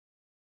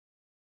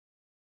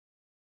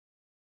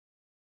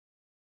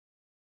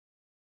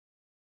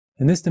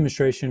In this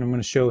demonstration, I'm going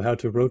to show how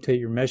to rotate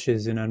your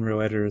meshes in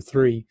Unreal Editor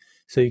 3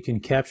 so you can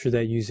capture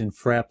that using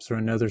Fraps or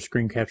another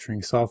screen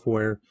capturing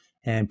software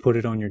and put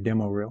it on your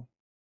demo reel.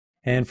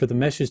 And for the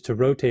meshes to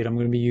rotate, I'm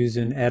going to be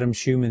using Adam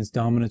Schumann's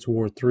Dominance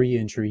War 3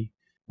 entry,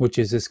 which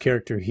is this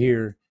character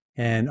here,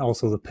 and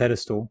also the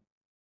pedestal.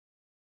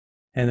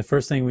 And the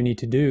first thing we need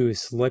to do is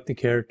select the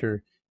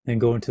character, then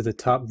go into the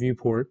top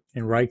viewport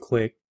and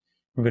right-click.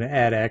 We're going to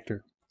add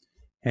actor.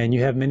 And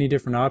you have many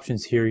different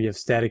options here. You have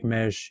static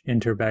mesh,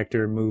 interp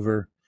actor,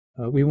 mover.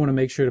 We want to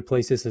make sure to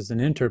place this as an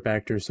interp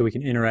actor so we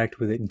can interact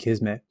with it in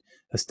Kismet.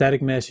 A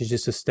static mesh is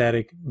just a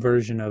static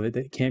version of it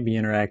that can't be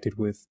interacted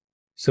with.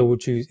 So we'll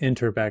choose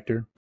interp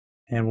actor,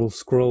 and we'll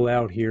scroll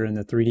out here in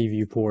the 3D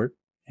viewport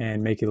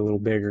and make it a little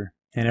bigger.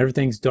 And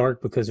everything's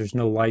dark because there's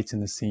no lights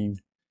in the scene.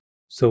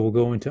 So we'll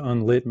go into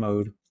unlit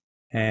mode,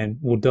 and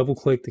we'll double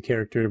click the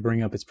character to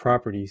bring up its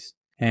properties.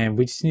 And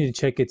we just need to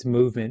check its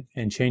movement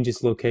and change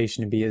its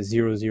location to be at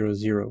 0, 0,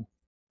 0.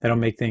 That'll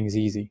make things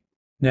easy.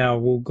 Now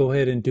we'll go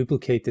ahead and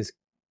duplicate this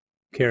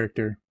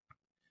character,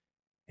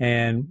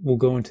 and we'll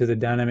go into the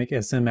dynamic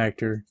SM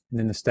actor and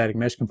then the static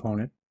mesh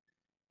component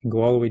and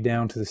go all the way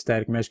down to the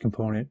static mesh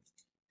component,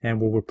 and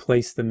we'll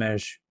replace the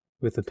mesh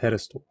with the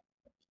pedestal.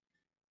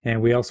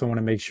 And we also want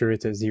to make sure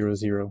it's at 0,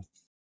 0.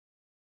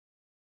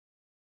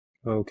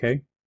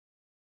 Okay.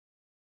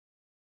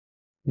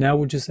 Now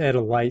we'll just add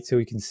a light so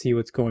we can see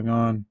what's going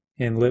on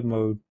in lit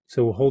mode.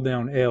 So we'll hold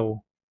down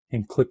L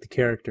and click the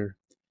character,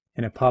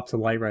 and it pops a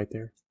light right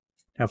there.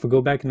 Now if we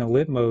go back into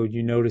lit mode,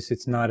 you notice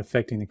it's not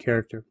affecting the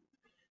character.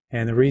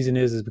 And the reason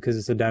is because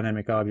it's a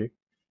dynamic object.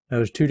 Now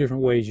there's two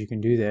different ways you can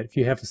do that. If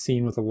you have a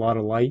scene with a lot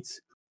of lights,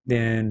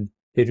 then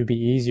it would be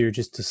easier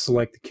just to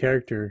select the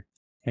character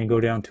and go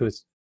down to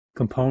its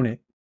component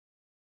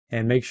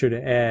and make sure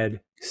to add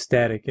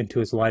static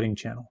into its lighting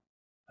channel.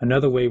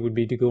 Another way would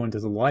be to go into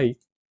the light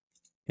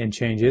and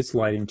change its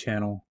lighting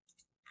channel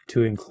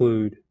to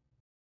include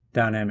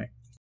dynamic.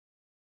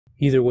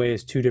 Either way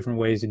is two different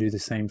ways to do the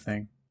same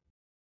thing.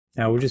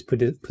 Now we'll just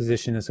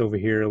position this over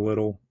here a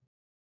little,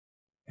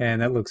 and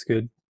that looks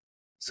good.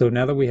 So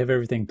now that we have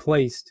everything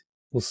placed,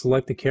 we'll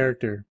select the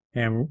character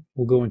and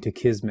we'll go into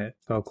Kismet.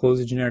 So I'll close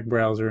the generic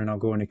browser and I'll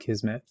go into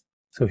Kismet.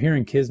 So here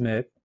in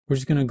Kismet, we're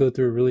just going to go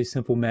through a really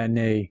simple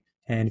matinee.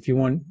 And if you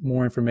want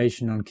more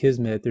information on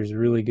Kismet, there's a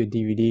really good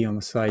DVD on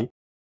the site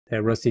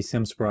that Rusty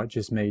Simsprot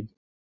just made.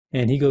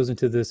 And he goes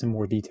into this in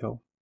more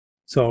detail.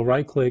 So I'll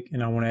right click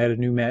and I want to add a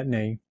new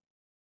matinee,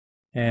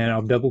 and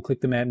I'll double click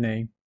the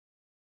matinee,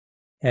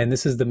 and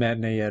this is the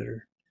matinee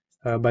editor.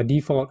 By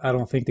default, I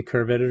don't think the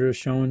curve editor is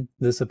shown.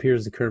 This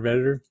appears the curve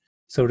editor.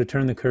 So to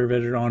turn the curve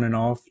editor on and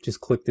off,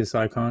 just click this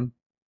icon,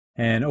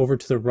 and over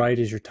to the right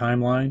is your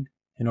timeline,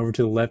 and over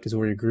to the left is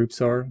where your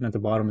groups are, and at the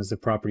bottom is the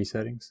property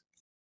settings.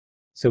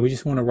 So we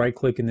just want to right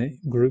click in the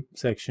group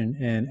section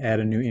and add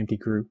a new empty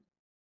group,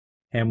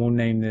 and we'll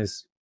name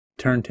this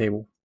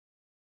turntable.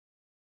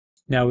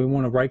 Now we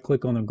want to right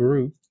click on the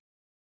group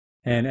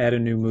and add a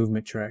new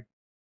movement track.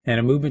 And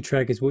a movement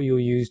track is what you'll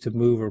use to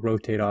move or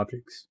rotate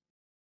objects.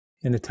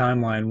 In the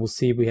timeline, we'll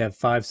see we have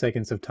 5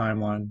 seconds of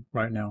timeline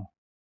right now.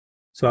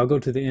 So I'll go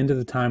to the end of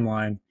the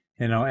timeline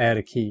and I'll add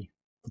a key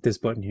with this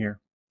button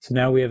here. So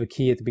now we have a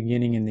key at the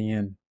beginning and the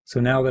end. So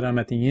now that I'm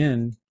at the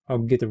end, I'll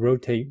get the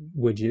rotate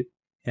widget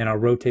and I'll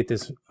rotate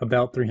this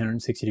about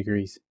 360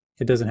 degrees.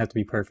 It doesn't have to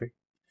be perfect.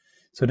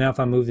 So now if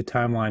I move the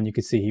timeline, you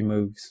can see he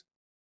moves.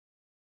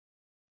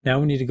 Now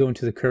we need to go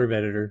into the curve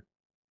editor,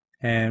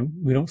 and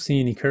we don't see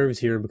any curves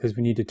here because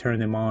we need to turn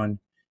them on,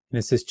 and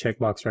it's this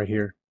checkbox right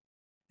here.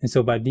 And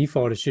so by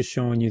default it's just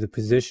showing you the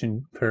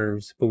position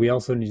curves, but we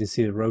also need to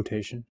see the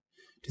rotation.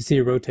 To see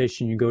a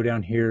rotation, you go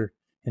down here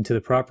into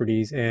the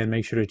properties and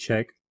make sure to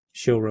check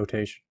show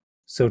rotation.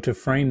 So to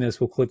frame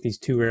this, we'll click these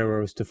two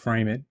arrows to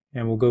frame it,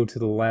 and we'll go to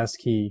the last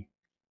key,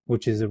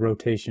 which is a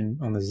rotation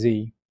on the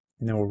Z,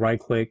 and then we'll right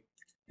click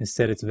and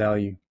set its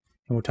value,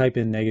 and we'll type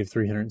in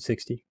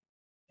 -360.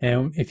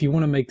 And if you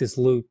want to make this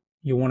loop,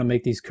 you want to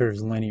make these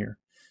curves linear.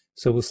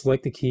 So we'll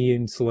select the key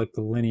and select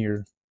the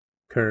linear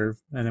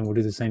curve, and then we'll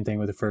do the same thing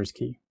with the first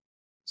key.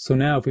 So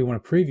now if we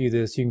want to preview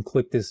this, you can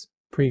click this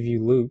preview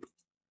loop,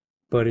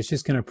 but it's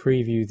just going to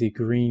preview the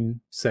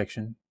green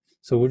section.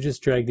 So we'll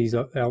just drag these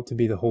out to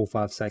be the whole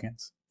 5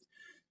 seconds.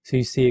 So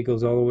you see it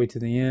goes all the way to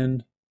the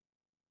end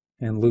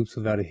and loops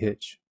without a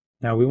hitch.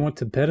 Now we want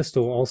the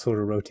pedestal also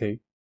to rotate.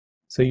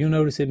 So you'll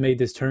notice it made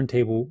this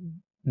turntable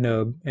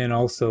nub, and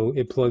also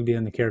it plugged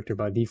in the character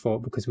by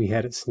default because we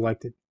had it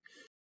selected.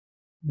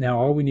 Now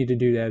all we need to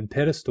do to add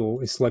pedestal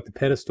is select the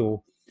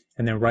pedestal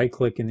and then right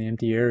click in the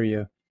empty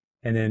area,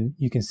 and then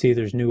you can see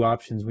there's new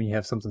options when you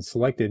have something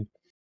selected,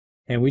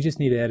 and we just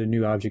need to add a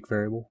new object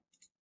variable,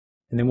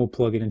 and then we'll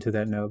plug it into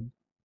that nub.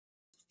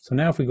 So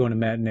now if we go into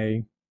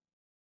matinee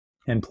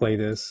and play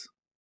this,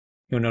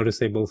 you'll notice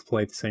they both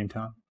play at the same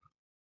time.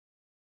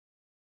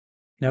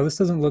 Now this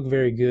doesn't look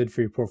very good for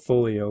your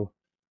portfolio.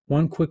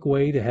 One quick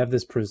way to have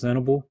this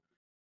presentable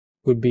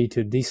would be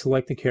to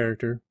deselect the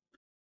character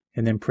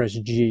and then press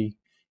G.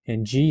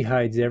 And G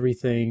hides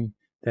everything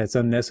that's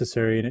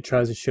unnecessary, and it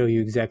tries to show you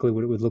exactly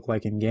what it would look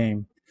like in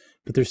game.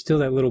 but there's still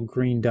that little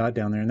green dot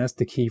down there, and that's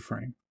the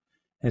keyframe.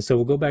 And so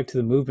we'll go back to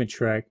the movement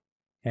track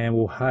and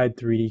we'll hide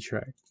 3D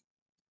track.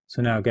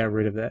 So now I got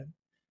rid of that.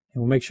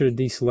 And we'll make sure to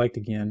deselect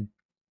again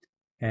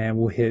and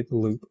we'll hit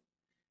loop.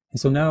 And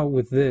so now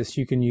with this,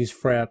 you can use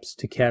fraps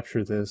to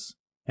capture this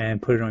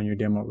and put it on your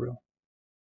demo reel.